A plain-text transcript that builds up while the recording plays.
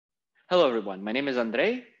Hello everyone, my name is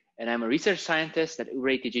Andre and I'm a research scientist at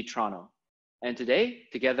URATG Toronto. And today,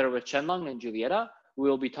 together with Chenlong and Julieta, we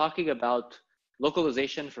will be talking about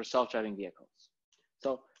localization for self-driving vehicles.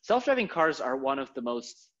 So self-driving cars are one of the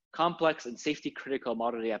most complex and safety critical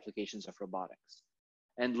modern day applications of robotics.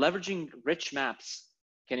 And leveraging rich maps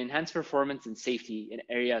can enhance performance and safety in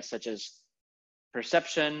areas such as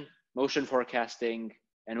perception, motion forecasting,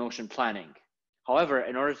 and motion planning. However,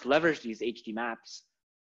 in order to leverage these HD maps,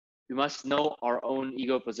 we must know our own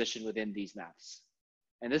ego position within these maps.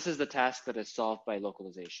 And this is the task that is solved by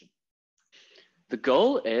localization. The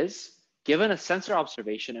goal is, given a sensor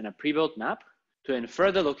observation and a pre-built map, to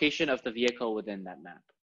infer the location of the vehicle within that map.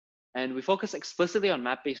 And we focus explicitly on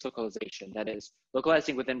map-based localization, that is,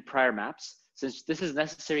 localizing within prior maps, since this is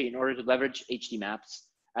necessary in order to leverage HD maps,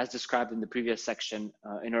 as described in the previous section,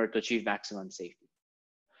 in order to achieve maximum safety.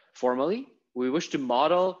 Formally, we wish to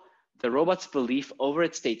model the robot's belief over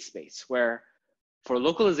its state space, where for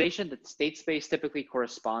localization, the state space typically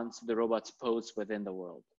corresponds to the robot's pose within the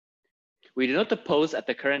world. We denote the pose at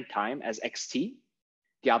the current time as xt,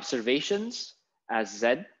 the observations as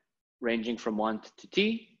z, ranging from 1 to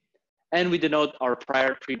t, and we denote our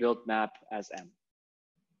prior pre-built map as m.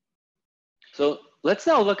 So let's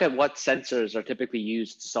now look at what sensors are typically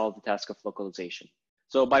used to solve the task of localization.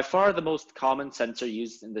 So by far the most common sensor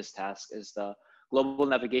used in this task is the Global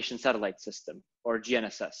Navigation Satellite System, or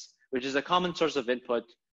GNSS, which is a common source of input,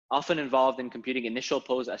 often involved in computing initial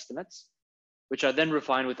pose estimates, which are then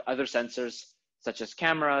refined with other sensors such as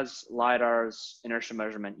cameras, LiDARs, inertial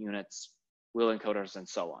measurement units, wheel encoders, and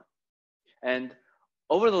so on. And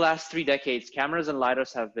over the last 3 decades, cameras and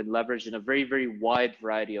LiDARs have been leveraged in a very, very wide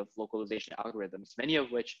variety of localization algorithms, many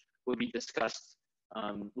of which will be discussed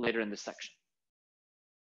later in this section.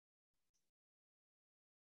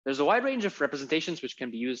 There's a wide range of representations which can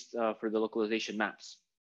be used for the localization maps.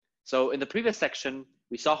 So in the previous section,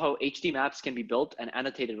 we saw how HD maps can be built and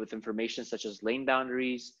annotated with information such as lane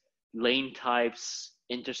boundaries, lane types,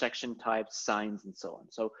 intersection types, signs, and so on.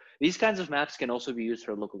 So these kinds of maps can also be used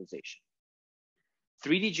for localization.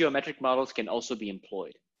 3D geometric models can also be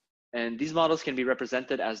employed. And these models can be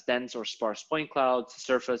represented as dense or sparse point clouds,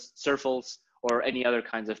 circles, or any other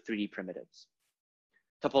kinds of 3D primitives.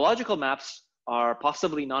 Topological maps are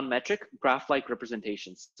possibly non-metric graph-like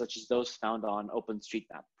representations, such as those found on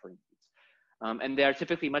OpenStreetMap, for instance. And they are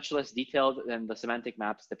typically much less detailed than the semantic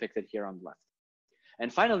maps depicted here on the left.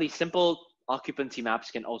 And finally, simple occupancy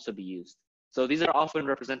maps can also be used. So these are often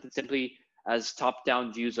represented simply as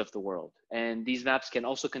top-down views of the world. And these maps can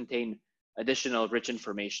also contain additional rich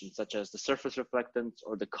information, such as the surface reflectance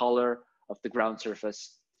or the color of the ground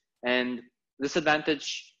surface. And this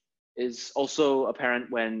advantage is also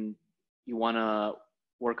apparent when you want to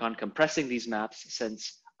work on compressing these maps,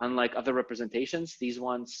 since unlike other representations, these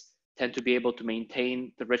ones tend to be able to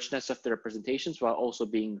maintain the richness of the representations while also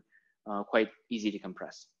being quite easy to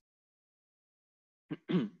compress.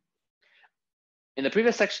 In the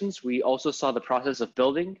previous sections, we also saw the process of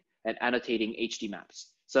building and annotating HD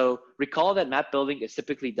maps. So recall that map building is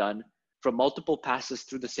typically done from multiple passes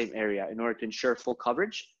through the same area in order to ensure full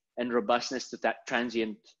coverage and robustness to that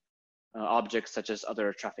transient objects such as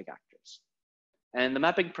other traffic actors. And the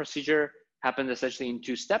mapping procedure happens essentially in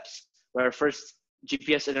 2 steps, where first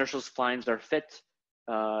GPS inertial splines are fit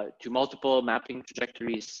to multiple mapping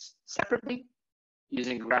trajectories separately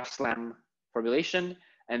using GraphSlam formulation.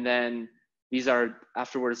 And then these are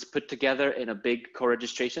afterwards put together in a big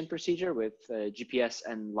co-registration procedure with GPS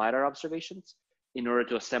and LiDAR observations in order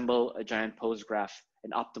to assemble a giant pose graph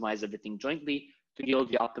and optimize everything jointly to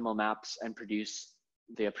yield the optimal maps and produce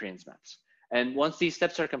the appearance maps. And once these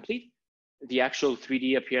steps are complete, the actual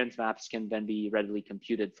 3D appearance maps can then be readily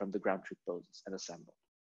computed from the ground truth poses and assembled.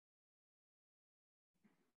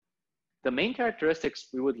 The main characteristics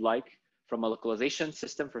we would like from a localization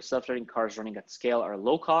system for self-driving cars running at scale are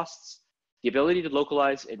low costs, the ability to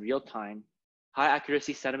localize in real time, high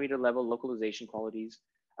accuracy centimeter level localization qualities,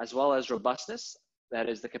 as well as robustness, that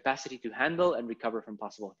is the capacity to handle and recover from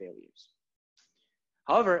possible failures.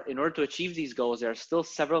 However, in order to achieve these goals, there are still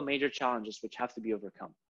several major challenges which have to be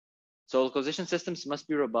overcome. So localization systems must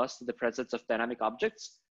be robust to the presence of dynamic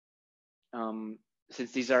objects,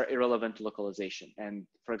 since these are irrelevant to localization. And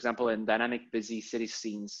for example, in dynamic busy city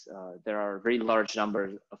scenes, there are very large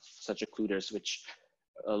numbers of such occluders which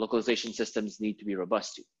localization systems need to be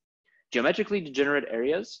robust to. Geometrically degenerate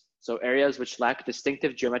areas, so areas which lack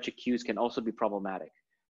distinctive geometric cues, can also be problematic,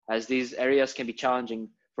 as these areas can be challenging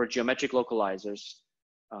for geometric localizers,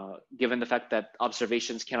 given the fact that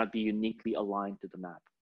observations cannot be uniquely aligned to the map.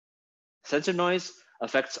 Sensor noise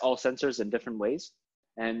affects all sensors in different ways,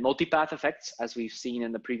 And multipath effects, as we've seen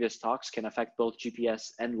in the previous talks, can affect both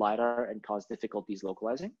GPS and LiDAR and cause difficulties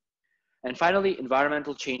localizing. And finally,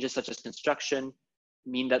 environmental changes such as construction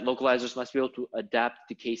mean that localizers must be able to adapt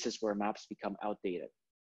to cases where maps become outdated.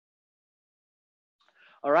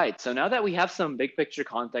 All right, so now that we have some big picture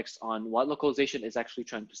context on what localization is actually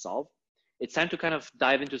trying to solve, it's time to kind of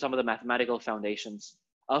dive into some of the mathematical foundations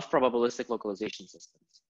of probabilistic localization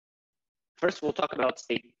systems. First, we'll talk about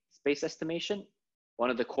state space estimation, one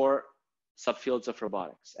of the core subfields of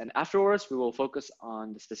robotics. And afterwards, we will focus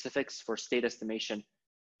on the specifics for state estimation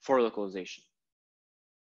for localization.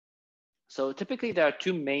 So typically, there are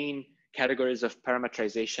two main categories of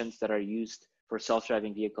parametrizations that are used for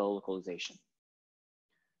self-driving vehicle localization.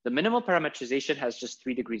 The minimal parametrization has just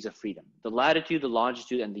 3 degrees of freedom: the latitude, the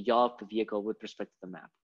longitude, and the yaw of the vehicle with respect to the map.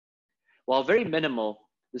 While very minimal,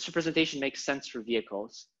 this representation makes sense for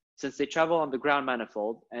vehicles since they travel on the ground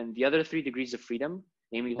manifold, and the other 3 degrees of freedom,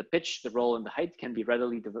 namely the pitch, the roll, and the height, can be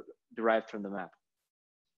readily derived from the map.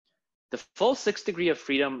 The full 6 degree of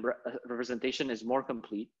freedom representation is more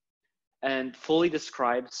complete and fully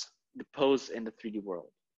describes the pose in the 3D world.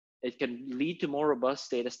 It can lead to more robust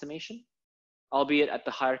state estimation, albeit at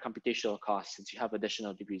the higher computational cost since you have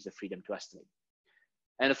additional degrees of freedom to estimate.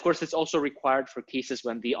 And of course, it's also required for cases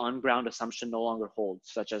when the on-ground assumption no longer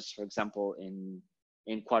holds, such as, for example, in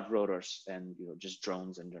quad rotors and just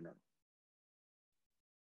drones in general.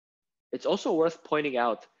 It's also worth pointing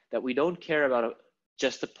out that we don't care about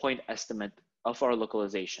just a point estimate of our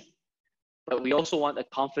localization, but we also want a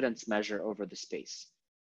confidence measure over the space.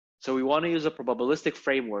 So we want to use a probabilistic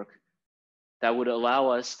framework that would allow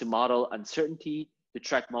us to model uncertainty, to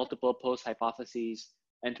track multiple post hypotheses,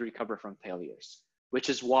 and to recover from failures, which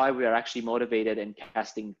is why we are actually motivated in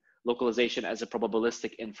casting localization as a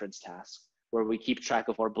probabilistic inference task, where we keep track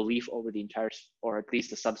of our belief over the entire, or at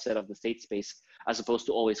least a subset of the state space, as opposed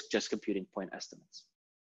to always just computing point estimates.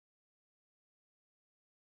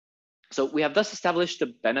 So we have thus established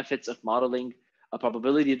the benefits of modeling a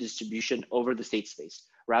probability distribution over the state space,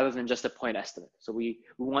 rather than just a point estimate. So we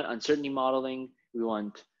want uncertainty modeling, we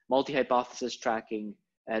want multi-hypothesis tracking,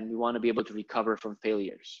 and we want to be able to recover from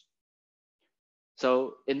failures.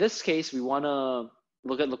 So in this case, we want to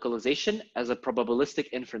look at localization as a probabilistic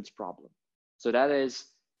inference problem. So that is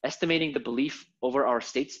estimating the belief over our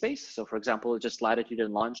state space. So for example, just latitude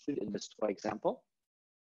and longitude in this example,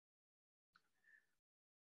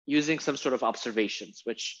 using some sort of observations,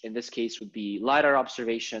 which in this case would be LiDAR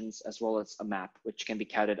observations, as well as a map, which can be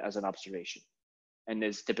counted as an observation and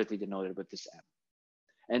is typically denoted with this M.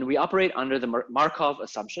 And we operate under the Markov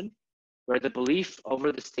assumption, where the belief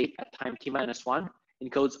over the state at time t-1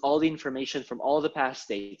 encodes all the information from all the past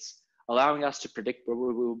states, allowing us to predict where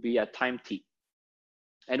we will be at time t.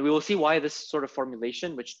 And we will see why this sort of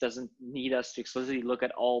formulation, which doesn't need us to explicitly look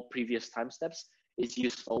at all previous time steps, is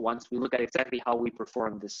useful once we look at exactly how we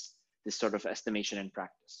perform this sort of estimation in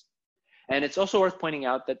practice. And it's also worth pointing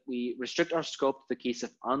out that we restrict our scope to the case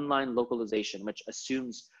of online localization, which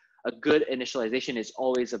assumes a good initialization is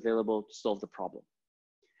always available to solve the problem.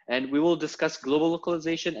 And we will discuss global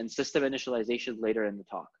localization and system initialization later in the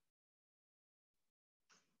talk.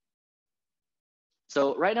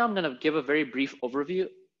 So right now I'm going to give a very brief overview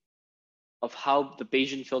of how the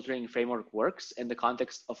Bayesian filtering framework works in the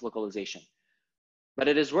context of localization. But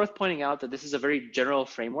it is worth pointing out that this is a very general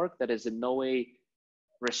framework that is in no way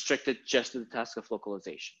restricted just to the task of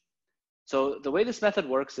localization. So the way this method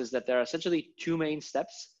works is that there are essentially 2 main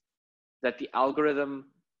steps that the algorithm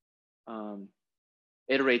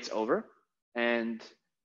iterates over, and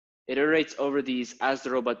it iterates over these as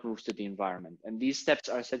the robot moves to the environment. And these steps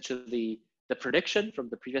are essentially the prediction from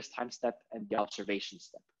the previous time step and the observation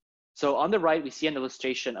step. So on the right, we see an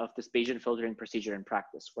illustration of this Bayesian filtering procedure in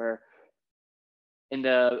practice, where in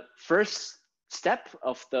the first step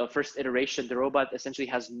of the first iteration, the robot essentially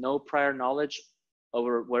has no prior knowledge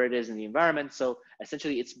over where it is in the environment. So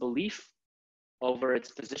essentially its belief over its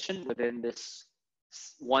position within this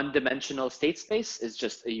one-dimensional state space is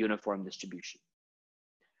just a uniform distribution.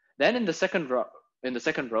 Then in the second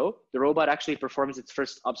row, the robot actually performs its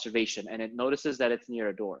first observation, and it notices that it's near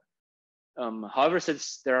a door. However,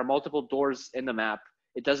 since there are multiple doors in the map,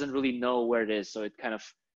 it doesn't really know where it is. So it kind of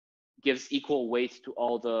gives equal weight to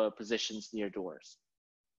all the positions near doors.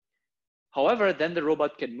 However, then the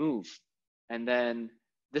robot can move. And then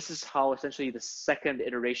this is how essentially the second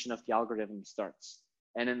iteration of the algorithm starts.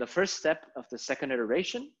 And in the first step of the second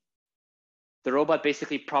iteration, the robot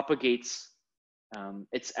basically propagates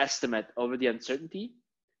its estimate over the uncertainty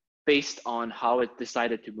based on how it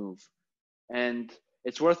decided to move. And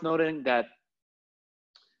it's worth noting that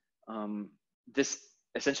this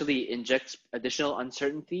essentially injects additional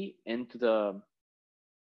uncertainty into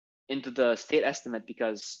the state estimate,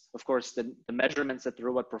 because of course the measurements that the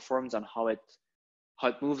robot performs on how it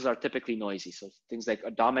moves are typically noisy. So things like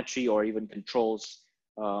odometry or even controls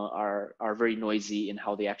are very noisy in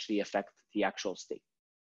how they actually affect the actual state.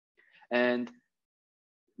 And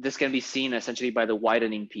this can be seen essentially by the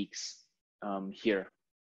widening peaks here.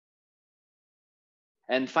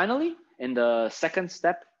 And finally, in the second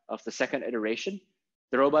step of the second iteration,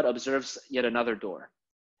 the robot observes yet another door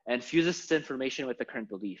and fuses its information with the current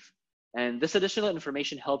belief. And this additional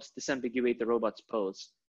information helps disambiguate the robot's pose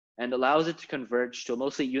and allows it to converge to a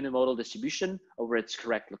mostly unimodal distribution over its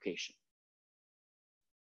correct location.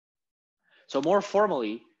 So more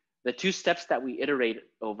formally, the two steps that we iterate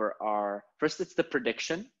over are, first, it's the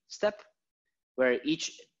prediction step, where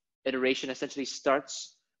each iteration essentially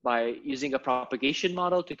starts by using a propagation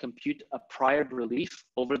model to compute a prior belief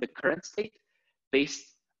over the current state based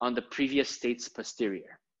on the previous state's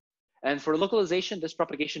posterior. And for localization, this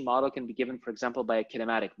propagation model can be given, for example, by a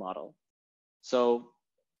kinematic model. So,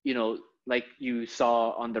 like you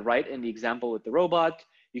saw on the right in the example with the robot,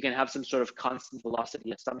 you can have some sort of constant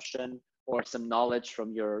velocity assumption or some knowledge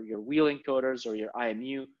from your wheel encoders or your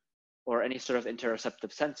IMU or any sort of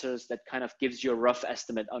interoceptive sensors that kind of gives you a rough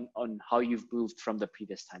estimate on how you've moved from the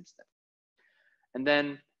previous time step. And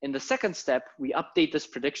then in the second step, we update this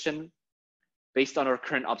prediction based on our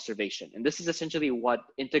current observation. And this is essentially what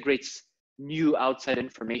integrates new outside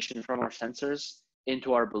information from our sensors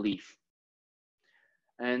into our belief.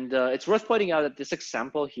 And it's worth pointing out that this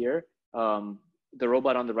example here, the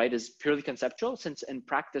robot on the right, is purely conceptual, since in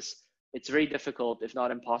practice, it's very difficult, if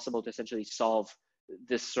not impossible, to essentially solve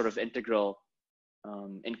this sort of integral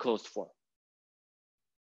in closed form.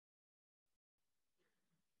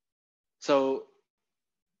 So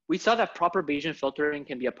we saw that proper Bayesian filtering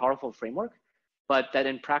can be a powerful framework, but that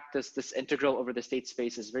in practice, this integral over the state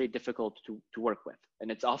space is very difficult to work with.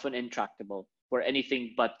 And it's often intractable for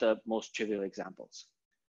anything but the most trivial examples.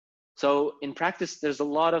 So in practice, there's a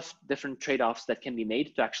lot of different trade-offs that can be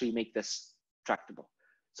made to actually make this tractable.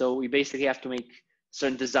 So we basically have to make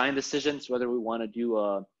certain design decisions, whether we want to do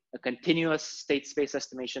a continuous state space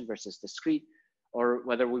estimation versus discrete, or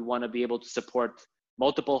whether we want to be able to support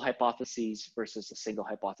multiple hypotheses versus a single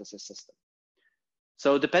hypothesis system.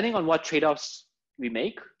 So depending on what trade-offs we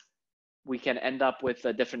make, we can end up with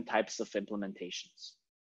different types of implementations.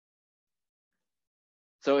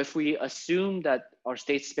 So if we assume that our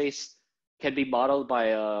state space can be modeled by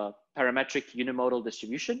a parametric unimodal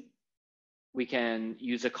distribution, we can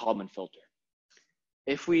use a Kalman filter.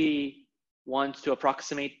 If we want to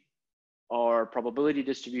approximate our probability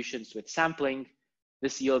distributions with sampling,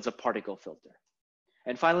 this yields a particle filter.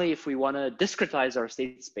 And finally, if we want to discretize our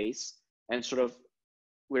state space and sort of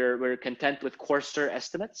we're content with coarser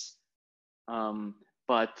estimates,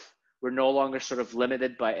 but we're no longer sort of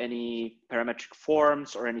limited by any parametric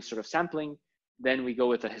forms or any sort of sampling, then we go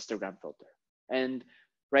with a histogram filter. And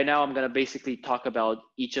right now, I'm going to basically talk about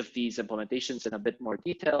each of these implementations in a bit more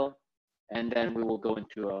detail, and then we will go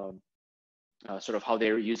into sort of how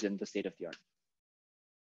they're used in the state of the art.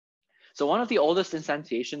 So one of the oldest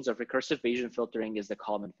instantiations of recursive Bayesian filtering is the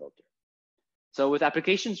Kalman filter. So with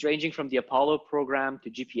applications ranging from the Apollo program to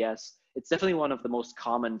GPS, it's definitely one of the most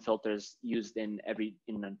common filters used in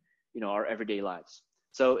our everyday lives.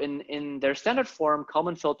 So in their standard form,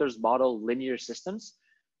 Kalman filters model linear systems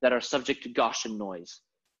that are subject to Gaussian noise.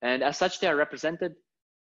 And as such, they are represented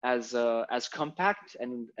as compact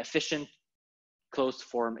and efficient closed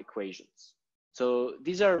form equations. So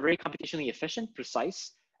these are very computationally efficient,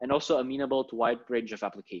 precise, and also amenable to a wide range of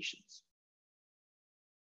applications.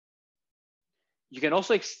 You can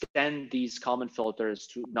also extend these Kalman filters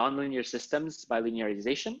to nonlinear systems by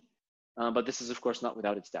linearization, but this is of course not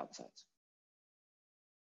without its downsides.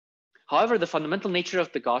 However, the fundamental nature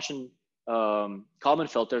of the Gaussian Kalman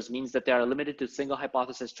filters means that they are limited to single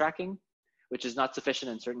hypothesis tracking, which is not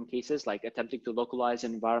sufficient in certain cases, like attempting to localize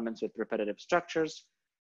in environments with repetitive structures,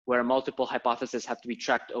 where multiple hypotheses have to be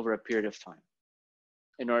tracked over a period of time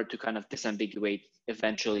in order to kind of disambiguate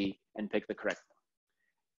eventually and pick the correct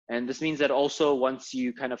one. And this means that also once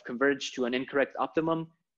you kind of converge to an incorrect optimum,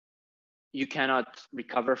 you cannot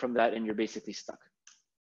recover from that and you're basically stuck.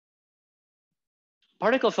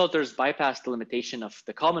 Particle filters bypass the limitation of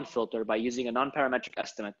the Kalman filter by using a non-parametric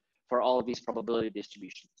estimate for all of these probability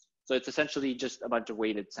distributions. So it's essentially just a bunch of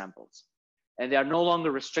weighted samples. And they are no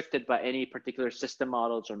longer restricted by any particular system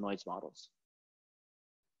models or noise models.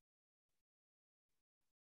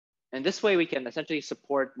 And this way we can essentially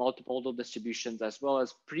support multimodal distributions as well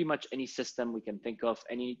as pretty much any system we can think of,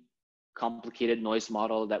 any complicated noise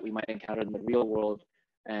model that we might encounter in the real world,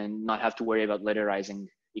 and not have to worry about linearizing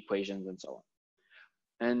equations and so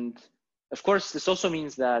on. And of course, this also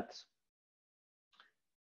means that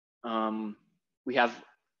we have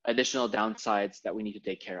additional downsides that we need to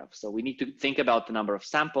take care of. So we need to think about the number of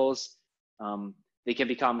samples. They can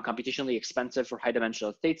become computationally expensive for high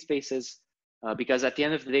dimensional state spaces because at the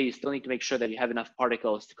end of the day, you still need to make sure that you have enough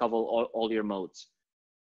particles to cover all your modes.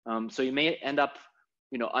 So you may end up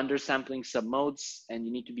undersampling some modes, and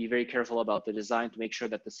you need to be very careful about the design to make sure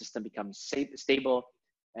that the system becomes stable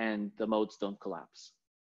and the modes don't collapse.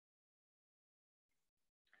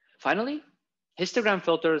 Finally, histogram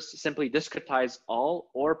filters simply discretize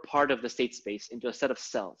all or part of the state space into a set of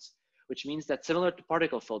cells, which means that similar to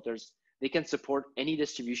particle filters, they can support any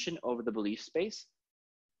distribution over the belief space,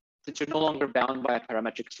 since you're no longer bound by a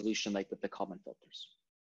parametric solution like with the Kalman filters.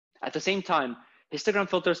 At the same time, histogram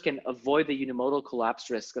filters can avoid the unimodal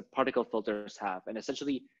collapse risk that particle filters have, and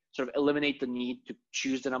essentially sort of eliminate the need to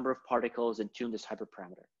choose the number of particles and tune this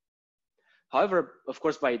hyperparameter. However, of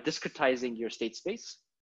course, by discretizing your state space,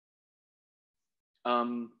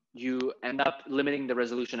 you end up limiting the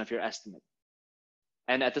resolution of your estimate.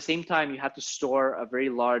 And at the same time, you have to store a very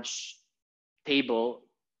large table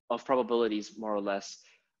of probabilities, more or less,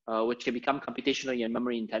 which can become computationally and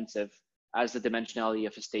memory intensive as the dimensionality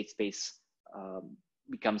of a state space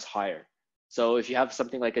becomes higher. So if you have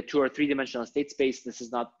something like a 2 or 3 dimensional state space, this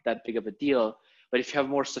is not that big of a deal. But if you have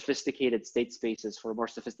more sophisticated state spaces for more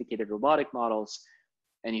sophisticated robotic models,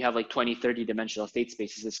 and you have like 20, 30 dimensional state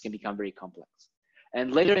spaces, this can become very complex.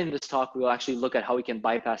 And later in this talk, we'll actually look at how we can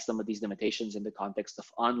bypass some of these limitations in the context of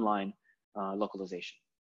online localization.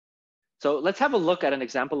 So let's have a look at an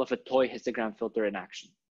example of a toy histogram filter in action.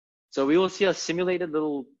 So we will see a simulated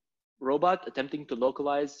little robot attempting to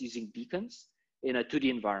localize using beacons in a 2D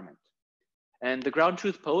environment. And the ground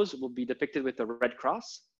truth pose will be depicted with a red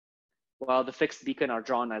cross, while the fixed beacon are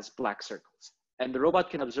drawn as black circles. And the robot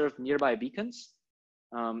can observe nearby beacons,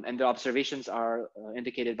 and the observations are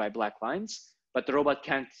indicated by black lines, but the robot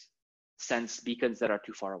can't sense beacons that are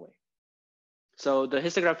too far away. So the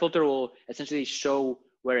histogram filter will essentially show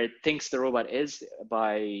where it thinks the robot is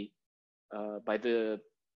by the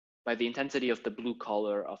intensity of the blue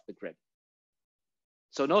color of the grid.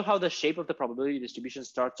 So note how the shape of the probability distribution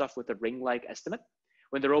starts off with a ring-like estimate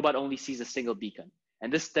when the robot only sees a single beacon.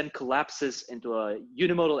 And this then collapses into a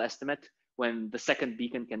unimodal estimate when the second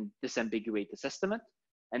beacon can disambiguate this estimate.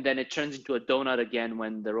 And then it turns into a donut again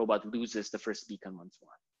when the robot loses the first beacon once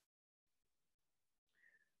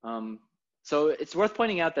more. So it's worth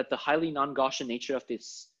pointing out that the highly non-Gaussian nature of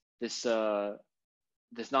this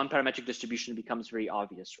non-parametric distribution becomes very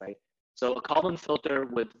obvious, right? So a Kalman filter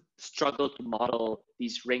would struggle to model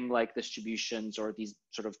these ring-like distributions or these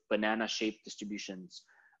sort of banana-shaped distributions,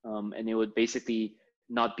 and it would basically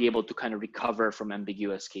not be able to kind of recover from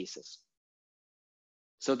ambiguous cases.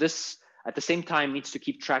 So this, at the same time, needs to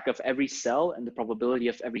keep track of every cell and the probability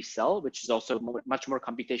of every cell, which is also much more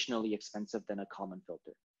computationally expensive than a Kalman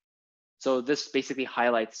filter. So this basically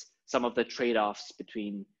highlights some of the trade-offs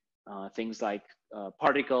between things like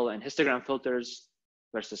particle and histogram filters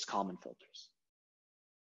versus Kalman filters.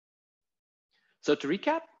 So to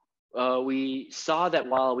recap, we saw that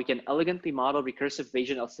while we can elegantly model recursive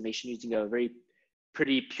Bayesian estimation using a very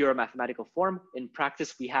pretty pure mathematical form, in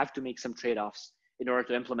practice, we have to make some trade-offs in order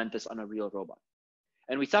to implement this on a real robot.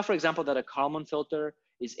 And we saw, for example, that a Kalman filter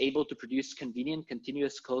is able to produce convenient,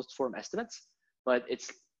 continuous closed form estimates, but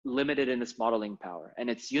it's limited in its modeling power. And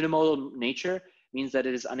its unimodal nature means that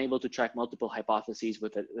it is unable to track multiple hypotheses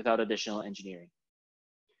without additional engineering.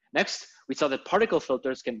 Next, we saw that particle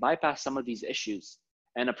filters can bypass some of these issues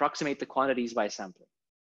and approximate the quantities by sampling.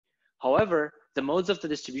 However, the modes of the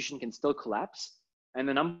distribution can still collapse, and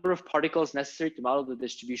the number of particles necessary to model the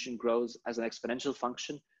distribution grows as an exponential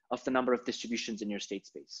function of the number of distributions in your state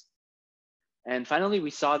space. And finally, we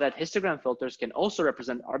saw that histogram filters can also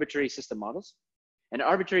represent arbitrary system models and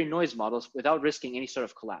arbitrary noise models without risking any sort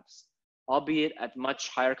of collapse, albeit at much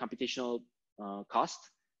higher computational cost,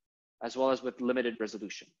 as well as with limited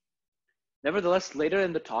resolution. Nevertheless, later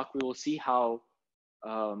in the talk, we will see how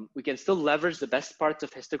we can still leverage the best parts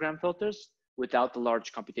of histogram filters without the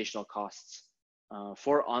large computational costs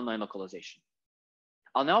for online localization.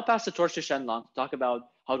 I'll now pass the torch to Shenlong to talk about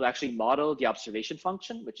how to actually model the observation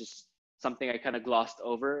function, which is something I kind of glossed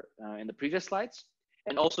over in the previous slides,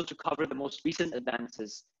 and also to cover the most recent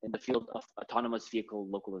advances in the field of autonomous vehicle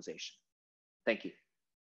localization. Thank you.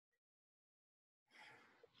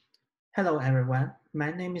 Hello, everyone.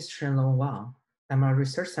 My name is Shenlong Wang. I'm a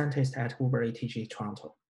research scientist at Uber ATG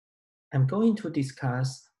Toronto. I'm going to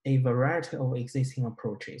discuss a variety of existing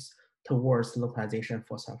approaches towards localization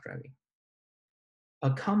for self-driving.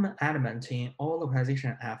 A common element in all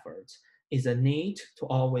localization efforts is the need to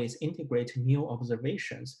always integrate new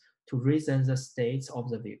observations to reason the states of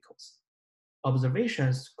the vehicles.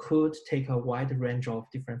 Observations could take a wide range of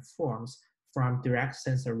different forms, from direct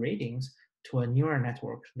sensor readings to a neural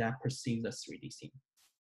network that perceives the 3D scene.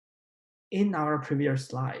 In our previous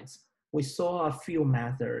slides, we saw a few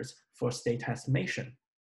methods for state estimation.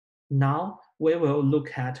 Now, we will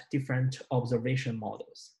look at different observation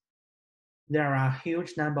models. There are a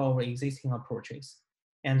huge number of existing approaches,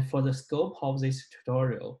 and for the scope of this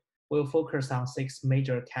tutorial, we'll focus on 6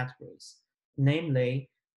 major categories, namely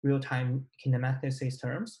real-time kinematic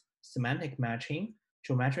systems, semantic matching,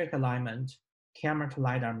 geometric alignment,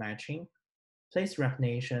 camera-to-LiDAR matching, place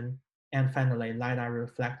recognition, and finally, LiDAR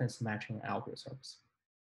reflectance matching algorithms.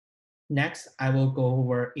 Next, I will go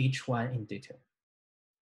over each one in detail.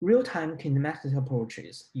 Real-time kinematic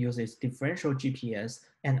approaches uses differential GPS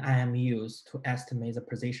and IMUs to estimate the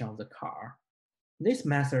position of the car. This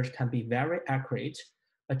method can be very accurate,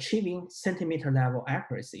 achieving centimeter-level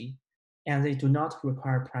accuracy, and they do not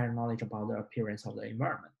require prior knowledge about the appearance of the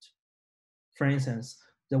environment. For instance,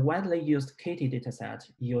 the widely used KT dataset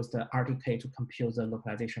used the RTK to compute the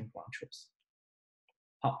localization ground truth.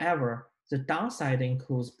 However, the downside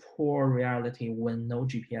includes poor reality when no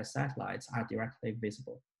GPS satellites are directly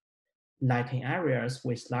visible, like in areas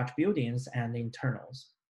with large buildings and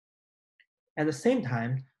internals. At the same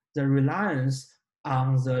time, the reliance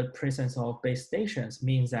on the presence of base stations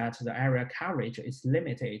means that the area coverage is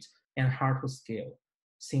limited and hard to scale,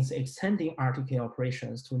 since extending RTK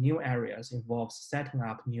operations to new areas involves setting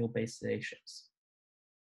up new base stations.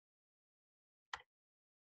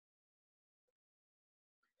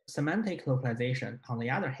 Semantic localization, on the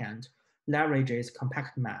other hand, leverages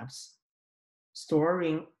compact maps,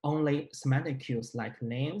 storing only semantic cues like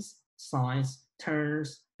lanes, signs,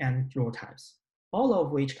 turns, and road types, all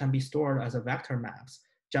of which can be stored as a vector maps,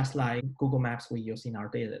 just like Google Maps we use in our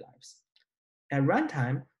daily lives. At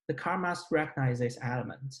runtime, the car must recognize these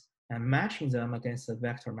elements and matching them against the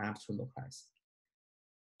vector maps to localize.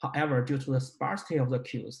 However, due to the sparsity of the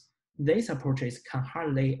cues, these approaches can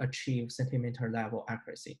hardly achieve centimeter-level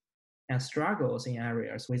accuracy and struggles in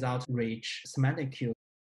areas without rich semantic cues.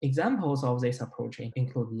 Examples of this approach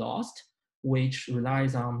include LOST, which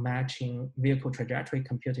relies on matching vehicle trajectory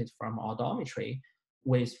computed from odometry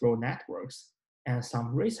with road networks, and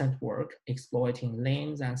some recent work exploiting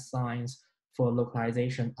lanes and signs for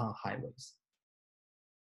localization on highways.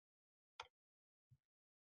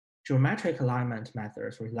 Geometric alignment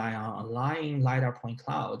methods rely on aligning LiDAR point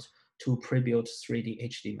clouds to pre-built 3D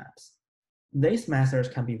HD maps. These methods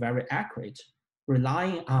can be very accurate,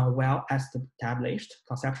 relying on well-established,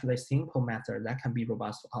 conceptually simple methods that can be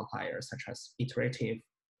robust to outliers, such as iterative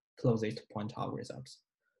closest point algorithms.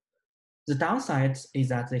 The downside is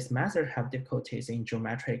that these methods have difficulties in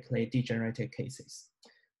geometrically degenerated cases,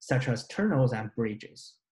 such as tunnels and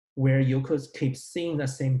bridges, where you could keep seeing the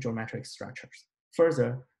same geometric structures.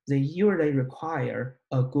 Further, they usually require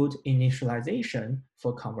a good initialization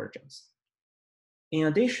for convergence. In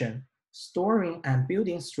addition, storing and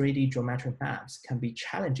building 3D geometric maps can be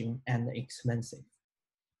challenging and expensive.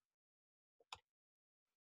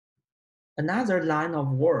 Another line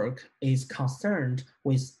of work is concerned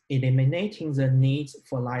with eliminating the need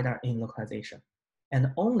for LiDAR in localization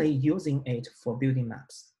and only using it for building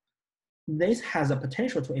maps. This has the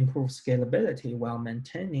potential to improve scalability while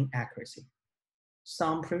maintaining accuracy.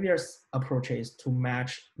 Some previous approaches to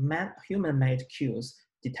match human-made cues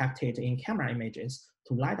detected in camera images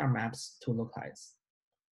to LiDAR maps to localize.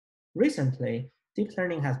 Recently, deep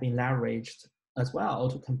learning has been leveraged as well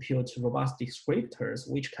to compute robust descriptors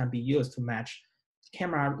which can be used to match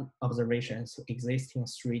camera observations to existing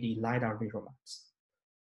 3D LiDAR visual maps.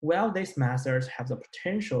 While these methods have the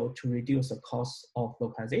potential to reduce the cost of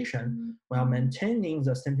localization while maintaining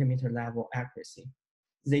the centimeter-level accuracy,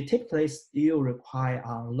 they typically still rely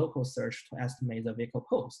on local search to estimate the vehicle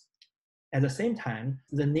pose. At the same time,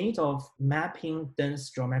 the need of mapping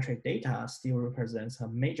dense geometric data still represents a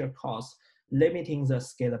major cost, limiting the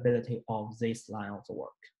scalability of this line of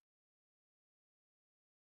work.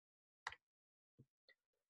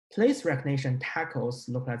 Place recognition tackles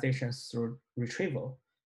localization through retrieval.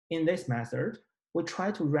 In this method, we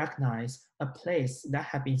try to recognize a place that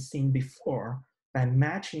had been seen before by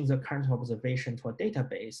matching the current observation to a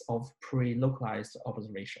database of pre-localized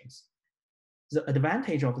observations. The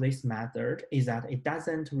advantage of this method is that it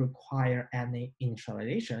doesn't require any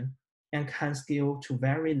initialization and can scale to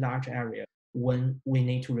very large areas when we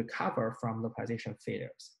need to recover from localization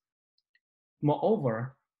failures.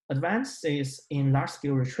 Moreover, Advances in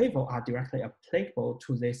large-scale retrieval are directly applicable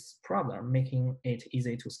to this problem, making it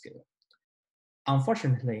easy to scale.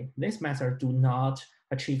 Unfortunately, these methods do not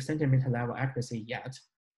achieve centimeter-level accuracy yet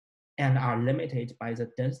and are limited by the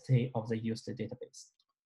density of the used database.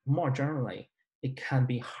 More generally, it can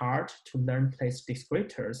be hard to learn place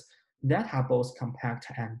descriptors that are both compact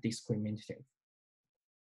and discriminative.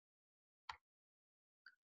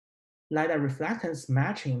 LiDAR reflectance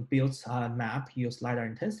matching builds a map using LiDAR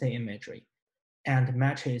intensity imagery and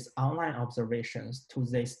matches online observations to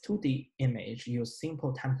this 2D image using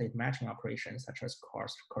simple template matching operations such as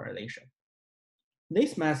cross correlation.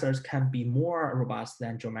 These methods can be more robust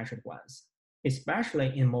than geometric ones,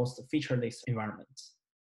 especially in most featureless environments.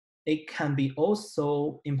 It can be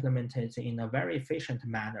also implemented in a very efficient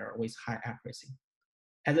manner with high accuracy.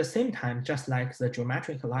 At the same time, just like the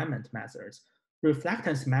geometric alignment methods,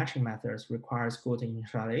 reflectance matching methods requires good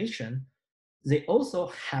initialization. They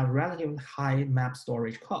also have relatively high map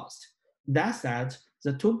storage cost. That said,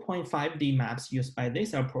 the 2.5D maps used by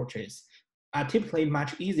these approaches are typically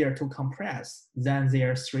much easier to compress than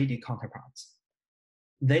their 3D counterparts.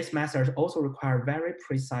 These methods also require very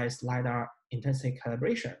precise LiDAR intensity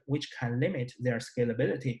calibration, which can limit their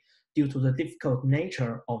scalability due to the difficult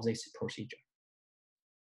nature of this procedure.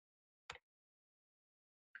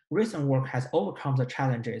 Recent work has overcome the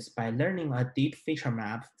challenges by learning a deep feature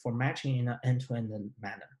map for matching in an end-to-end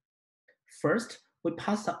manner. First, we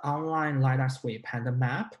pass the online LiDAR sweep and the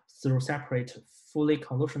map through separate fully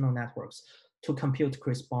convolutional networks to compute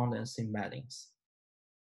correspondence embeddings.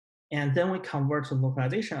 And then we convert the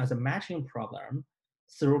localization as a matching problem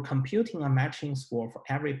through computing a matching score for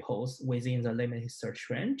every pose within the limited search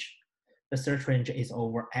range. The search range is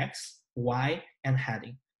over X, Y, and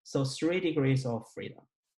heading, so 3 degrees of freedom.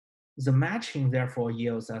 The matching therefore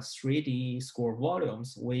yields a 3D score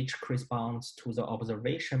volumes, which corresponds to the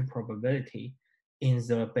observation probability in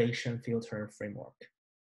the Bayesian filter framework.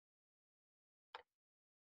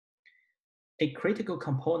 A critical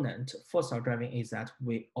component for self-driving is that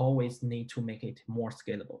we always need to make it more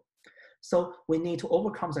scalable. So we need to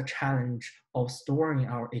overcome the challenge of storing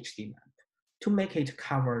our HD map to make it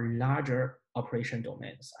cover larger operation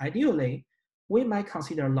domains. Ideally, we might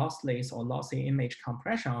consider lossless or lossy image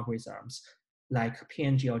compression algorithms like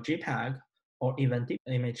PNG or JPEG, or even deep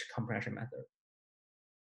image compression method.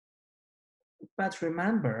 But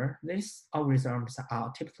remember, these algorithms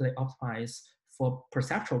are typically optimized for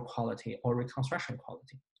perceptual quality or reconstruction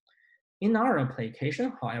quality. In our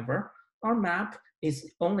application, however, our map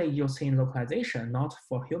is only using localization, not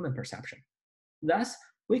for human perception. Thus,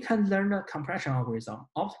 we can learn a compression algorithm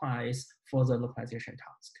optimized for the localization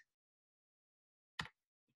task.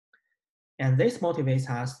 And this motivates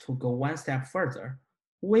us to go one step further.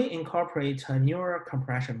 We incorporate a neural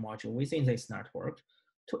compression module within this network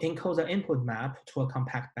to encode the input map to a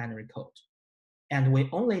compact binary code. And we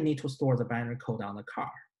only need to store the binary code on the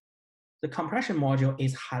car. The compression module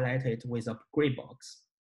is highlighted with a gray box.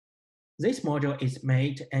 This module is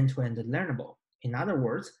made end-to-end learnable. In other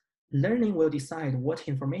words, learning will decide what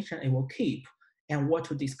information it will keep and what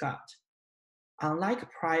to discard. Unlike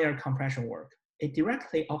prior compression work, it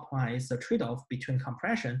directly optimizes the trade-off between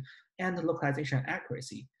compression and localization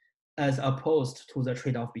accuracy, as opposed to the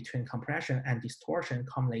trade-off between compression and distortion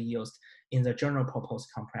commonly used in the general purpose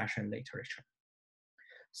compression literature.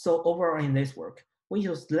 So overall in this work, we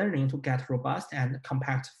use learning to get robust and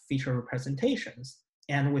compact feature representations,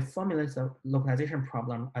 and we formulate the localization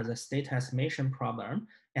problem as a state estimation problem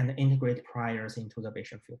and integrate priors into the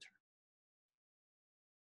Bayesian filter.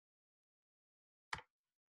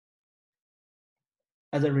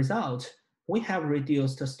 As a result, we have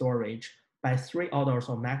reduced the storage by 3 orders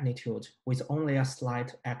of magnitude with only a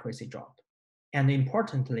slight accuracy drop. And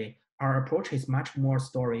importantly, our approach is much more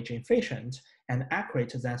storage efficient and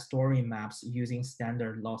accurate than storing maps using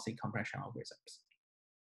standard lossy compression algorithms.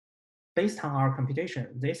 Based on our computation,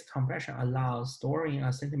 this compression allows storing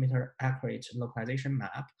a centimeter accurate localization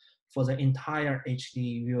map for the entire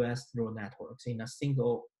HD US neural networks in a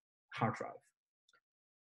single hard drive.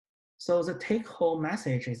 So the take-home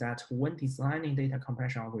message is that when designing data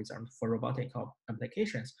compression algorithms for robotic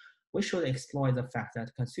applications, we should exploit the fact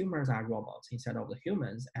that consumers are robots instead of the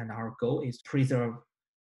humans, and our goal is to preserve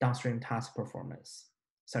downstream task performance,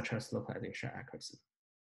 such as localization accuracy.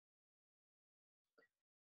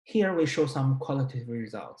 Here we show some qualitative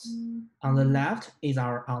results. On the left is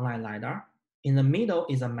our online LiDAR, in the middle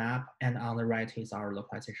is a map, and on the right is our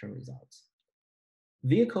localization results.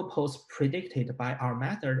 Vehicle pose predicted by our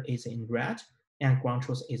method is in red, and ground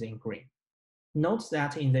truth is in green. Note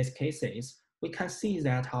that in these cases, we can see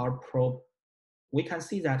that our probe we can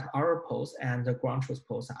see that our pose and the ground truth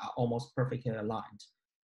pose are almost perfectly aligned.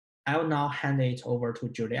 I will now hand it over to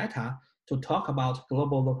Julieta to talk about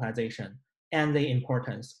global localization and the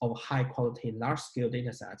importance of high-quality large-scale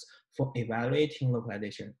datasets for evaluating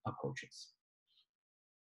localization approaches.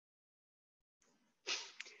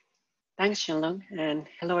 Thanks, Xianlong, and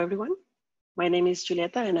hello, everyone. My name is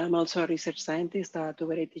Julieta, and I'm also a research scientist at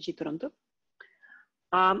UberATG Toronto.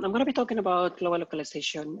 I'm going to be talking about global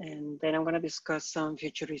localization, and then I'm going to discuss some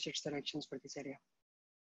future research directions for this area.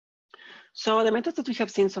 So the methods that we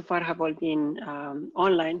have seen so far have all been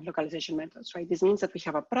online localization methods, right? This means that we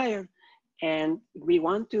have a prior, and we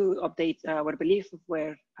want to update our belief of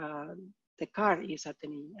where the car is at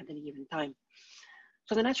any given time.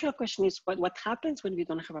 So the natural question is, what happens when we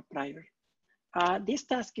don't have a prior? This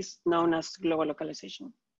task is known as global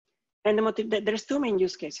localization. And there's two main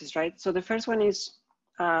use cases, right? So the first one is,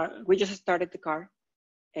 we just started the car.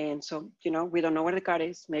 And so, we don't know where the car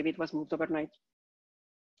is. Maybe it was moved overnight.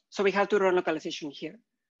 So we have to run localization here.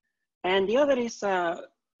 And the other is,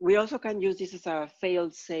 we also can use this as a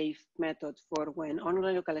fail-safe method for when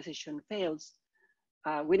online localization fails,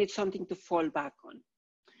 we need something to fall back on.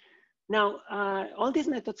 Now, all these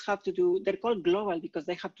methods have to do, they're called global because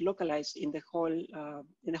they have to localize in the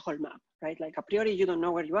whole map, right? Like a priori, you don't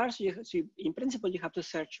know where you are, so in principle, you have to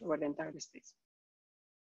search over the entire space.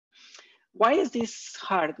 Why is this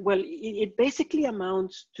hard? Well, it basically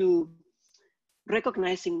amounts to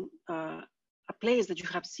recognizing a place that you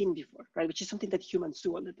have seen before, right? Which is something that humans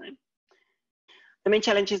do all the time. The main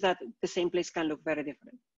challenge is that the same place can look very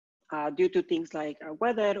different due to things like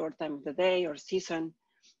weather or time of the day or season.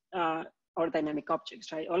 Or dynamic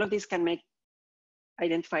objects, right? All of these can make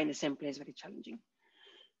identifying the same place very challenging.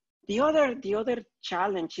 The other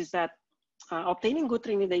challenge is that obtaining good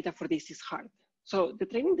training data for this is hard. So the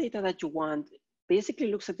training data that you want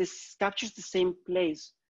basically looks at this, captures the same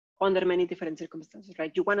place under many different circumstances,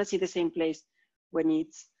 right? You want to see the same place when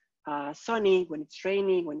it's sunny, when it's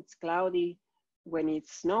raining, when it's cloudy, when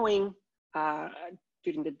it's snowing,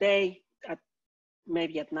 during the day,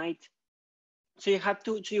 maybe at night. So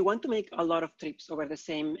you want to make a lot of trips over the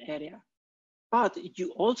same area, but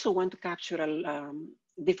you also want to capture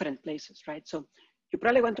different places, right? So you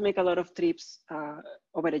probably want to make a lot of trips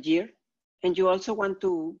over a year, and you also want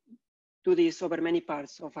to do this over many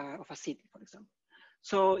parts of a city, for example.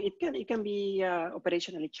 So it can be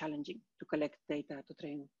operationally challenging to collect data to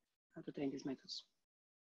train these methods.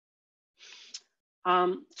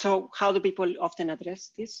 So how do people often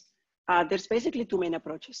address this? There's basically two main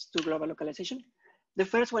approaches to global localization. The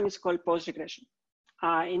first one is called post-regression.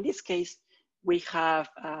 In this case, we have,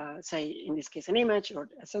 say, in this case, an image or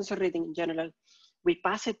a sensor reading in general. We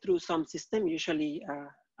pass it through some system, usually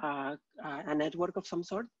a network of some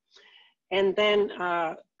sort. And then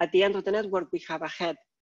at the end of the network, we have a head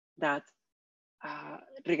that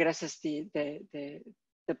regresses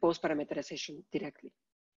the post-parameterization directly.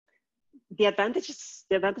 The advantage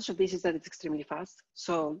of this is that it's extremely fast.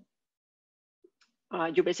 So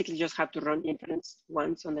you basically just have to run inference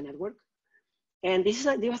once on the network. And this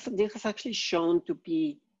has actually shown to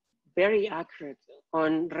be very accurate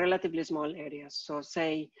on relatively small areas. So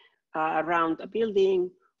say around a building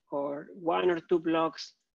or 1 or 2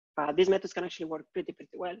 blocks, these methods can actually work pretty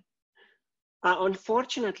well.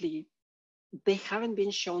 Unfortunately, they haven't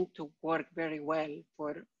been shown to work very well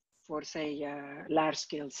for say, large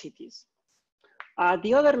scale cities.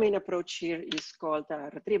 The other main approach here is called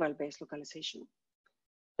retrieval-based localization.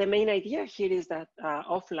 The main idea here is that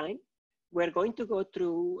offline, we're going to go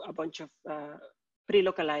through a bunch of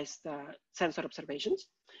pre-localized sensor observations.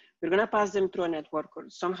 We're going to pass them through a network or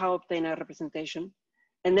somehow obtain a representation.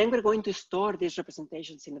 And then we're going to store these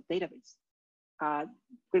representations in a database.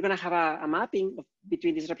 We're going to have a mapping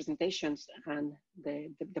between these representations and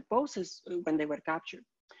the poses when they were captured.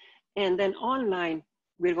 And then online,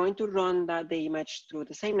 we're going to run the image through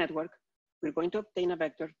the same network. We're going to obtain a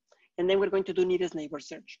vector. And then we're going to do nearest neighbor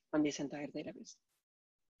search on this entire database.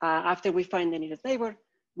 After we find the nearest neighbor,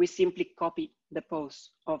 we simply copy the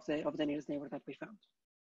pose of the nearest neighbor that we found.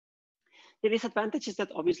 The disadvantage is that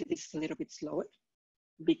obviously this is a little bit slower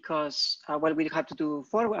because well, we have to do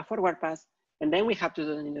a forward pass, and then we have to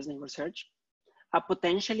do the nearest neighbor search.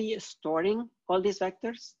 Potentially storing all these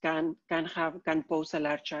vectors can pose a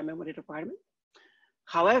large memory requirement.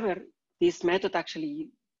 However, these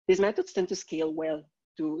methods tend to scale well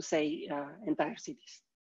to say entire cities.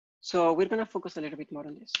 So we're going to focus a little bit more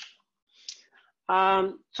on this.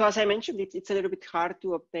 So as I mentioned, it's a little bit hard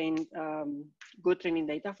to obtain good training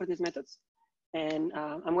data for these methods. And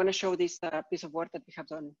I'm going to show this piece of work that we have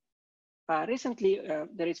done recently.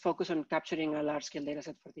 There is focus on capturing a large scale data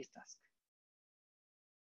set for this task.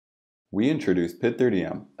 We introduced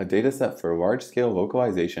PID30M, a dataset for large-scale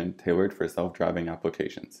localization tailored for self-driving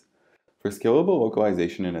applications. For scalable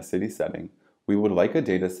localization in a city setting, we would like a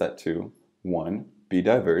dataset to 1. Be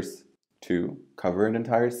diverse, 2. Cover an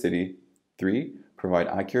entire city, 3. Provide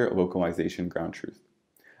accurate localization ground truth.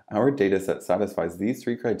 Our dataset satisfies these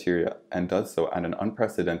three criteria and does so at an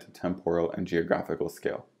unprecedented temporal and geographical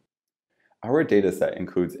scale. Our dataset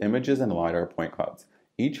includes images and LiDAR point clouds,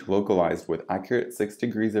 each localized with accurate 6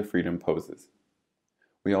 degrees of freedom poses.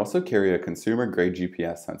 We also carry a consumer-grade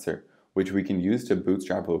GPS sensor, which we can use to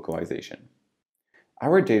bootstrap localization.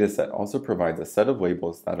 Our dataset also provides a set of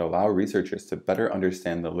labels that allow researchers to better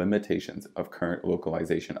understand the limitations of current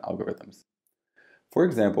localization algorithms. For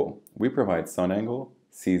example, we provide sun angle,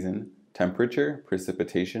 season, temperature,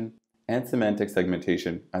 precipitation, and semantic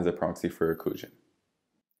segmentation as a proxy for occlusion.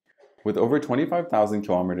 With over 25,000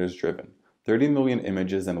 kilometers driven, 30 million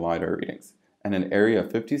images and LiDAR readings, and an area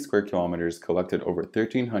of 50 square kilometers collected over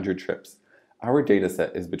 1,300 trips, our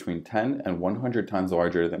dataset is between 10 and 100 times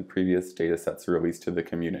larger than previous datasets released to the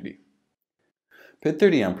community.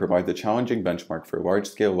 PID30M provides a challenging benchmark for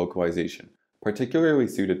large-scale localization, particularly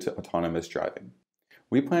suited to autonomous driving.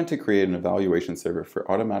 We plan to create an evaluation server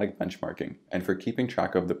for automatic benchmarking and for keeping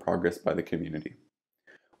track of the progress by the community.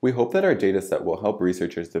 We hope that our dataset will help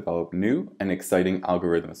researchers develop new and exciting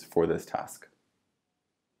algorithms for this task.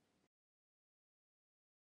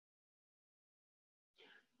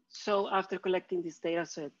 So after collecting this data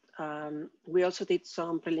set, we also did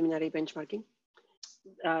some preliminary benchmarking.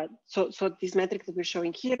 So this metric that we're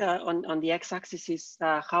showing here on the x-axis is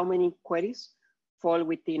how many queries fall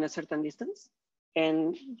within a certain distance.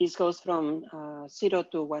 And this goes from 0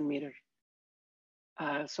 to 1 meter.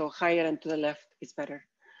 So higher and to the left is better.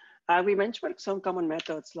 We benchmarked some common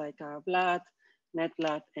methods like BLAT,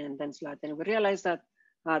 NetBLAT, and DenseBLAT. And we realized that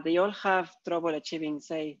they all have trouble achieving,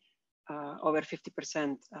 say, over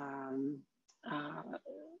 50%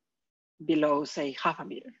 below, say, half a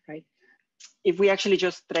meter, right? If we actually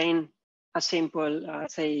just train a simple,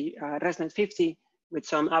 say, ResNet 50 with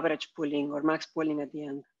some average pooling or max pooling at the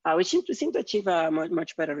end, we seem to achieve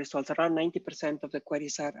much better results. Around 90% of the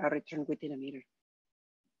queries are returned within a meter.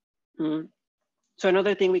 So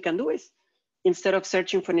another thing we can do is, instead of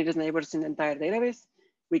searching for nearest neighbors in the entire database,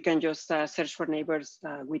 we can just search for neighbors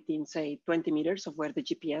within, say, 20 meters of where the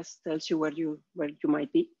GPS tells you where you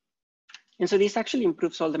might be. And so this actually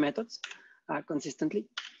improves all the methods consistently.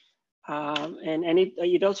 And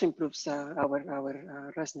it also improves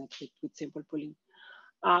our ResNet with simple pooling.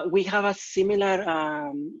 We have a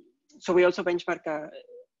similar, so we also benchmark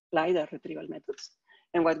LiDAR retrieval methods.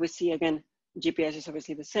 And what we see, again, GPS is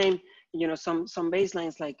obviously the same. You know, some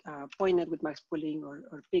baselines like PointNet with max pooling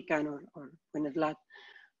or Pecan or PointNet LAT,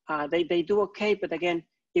 they do okay. But again,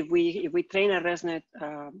 if we train a ResNet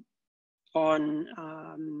on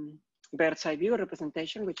bird's eye view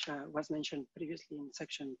representation, which was mentioned previously in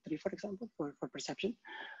section 3, for example, for perception,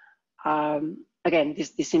 again,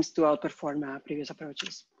 this seems to outperform previous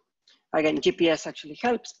approaches. Again, GPS actually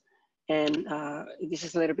helps. And this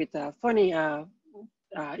is a little bit funny.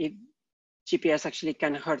 If GPS actually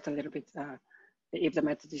can hurt a little bit if the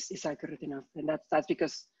method is accurate enough. And that's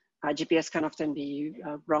because GPS can often be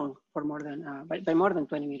wrong for more than, by more than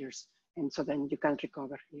 20 meters. And so then you can't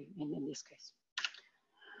recover in this case.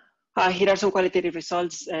 Here are some qualitative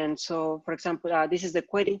results. And so, for example, this is the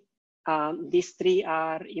query. These 3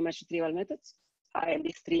 are image retrieval methods, and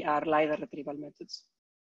these 3 are LiDAR retrieval methods.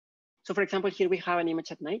 So, for example, here we have an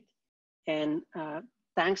image at night, and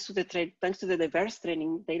thanks to the diverse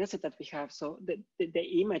training data set that we have, so the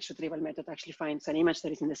image retrieval method actually finds an image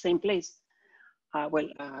that is in the same place,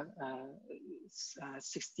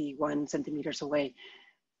 61 centimeters away.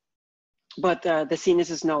 But the scene is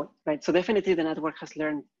snow, right? So definitely the network has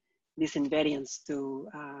learned this invariance to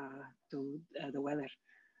the weather.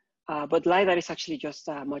 But LiDAR is actually just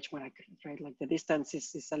much more accurate, right? Like the distance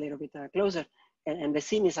is a little bit closer, and the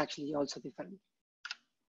scene is actually also different.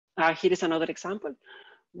 Here is another example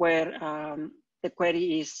where the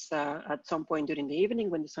query is at some point during the evening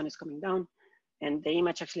when the sun is coming down, and the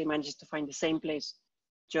image actually manages to find the same place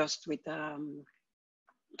just with,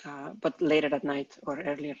 but later at night or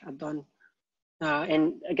earlier at dawn.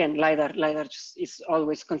 And again, LiDAR just is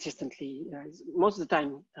always consistently, most of the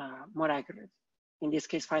time, more accurate. In this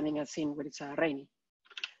case, finding a scene where it's rainy.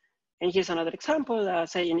 And here's another example,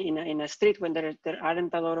 say in a street when there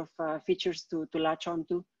aren't a lot of features to latch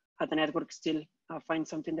onto, the network still finds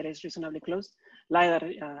something that is reasonably close.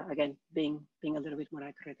 LiDAR, again, being a little bit more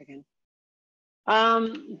accurate again.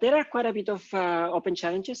 There are quite a bit of open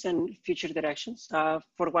challenges and future directions.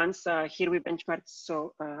 For once, here we benchmarked,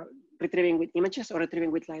 so retrieving with images or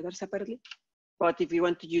retrieving with LiDAR separately. But if you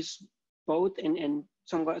want to use both and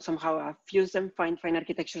somehow fuse them, find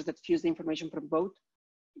architectures that fuse the information from both,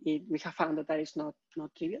 we have found that is not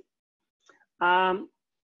trivial.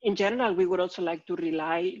 In general, we would also like to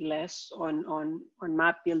rely less on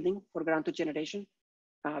map building for ground truth generation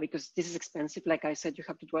because this is expensive. Like I said, you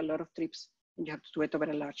have to do a lot of trips and you have to do it over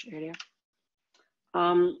a large area.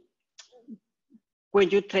 When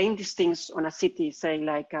you train these things on a city, say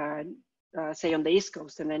like, say on the East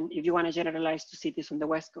Coast, and then if you want to generalize to cities on the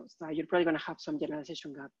West Coast, you're probably going to have some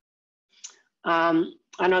generalization gap.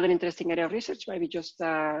 Another interesting area of research might be just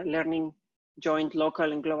learning joint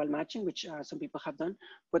local and global matching, which some people have done,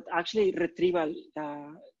 but actually retrieval,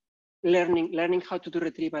 learning how to do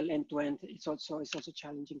retrieval end to end is also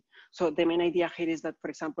challenging. So the main idea here is that, for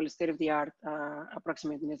example, state-of-the-art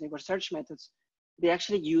approximate neighbor search methods, they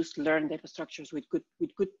actually use learned data structures which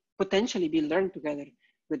could potentially be learned together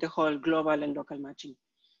with the whole global and local matching.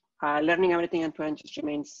 Learning everything end to end just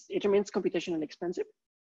remains computationally expensive,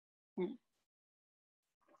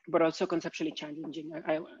 but also conceptually challenging,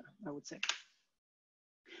 I would say.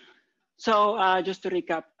 So just to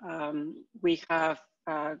recap, we have,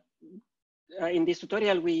 in this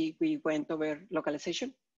tutorial, we went over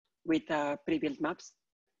localization with pre-built maps.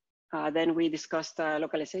 Then we discussed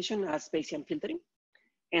localization as Bayesian filtering.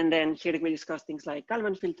 And then here we discussed things like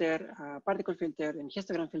Kalman filter, particle filter, and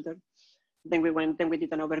histogram filter. Then we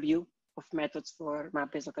did an overview of methods for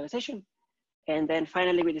map-based localization. And then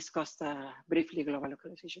finally, we discussed briefly global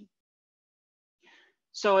localization.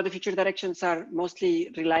 So the future directions are mostly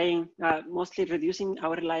reducing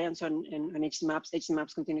our reliance on HD maps. HD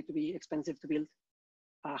maps continue to be expensive to build,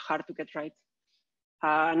 hard to get right.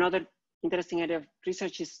 Another interesting area of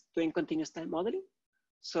research is doing continuous time modeling.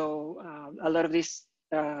 So a lot of these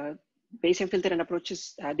Bayesian filtering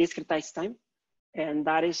approaches discretize time, and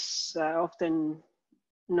that is often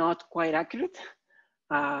not quite accurate.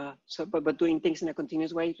 But doing things in a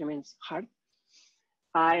continuous way remains hard.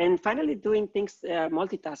 And finally, doing things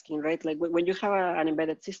multitasking, right? Like when you have an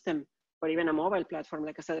embedded system or even a mobile platform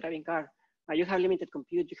like a self-driving car, you have limited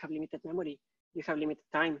compute, you have limited memory, you have limited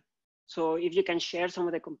time. So if you can share some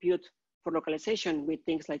of the compute for localization with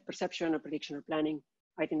things like perception or prediction or planning,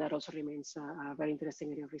 I think that also remains a very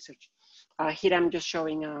interesting area of research. Here I'm just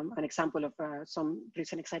showing an example of some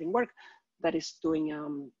recent exciting work that is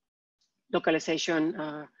doing localization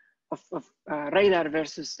of radar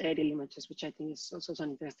versus aerial images, which I think is also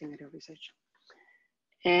an interesting area of research.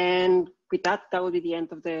 And with that, that will be the end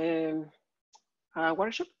of the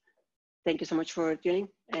workshop. Thank you so much for tuning,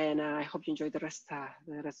 and I hope you enjoyed the rest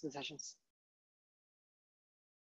of the sessions.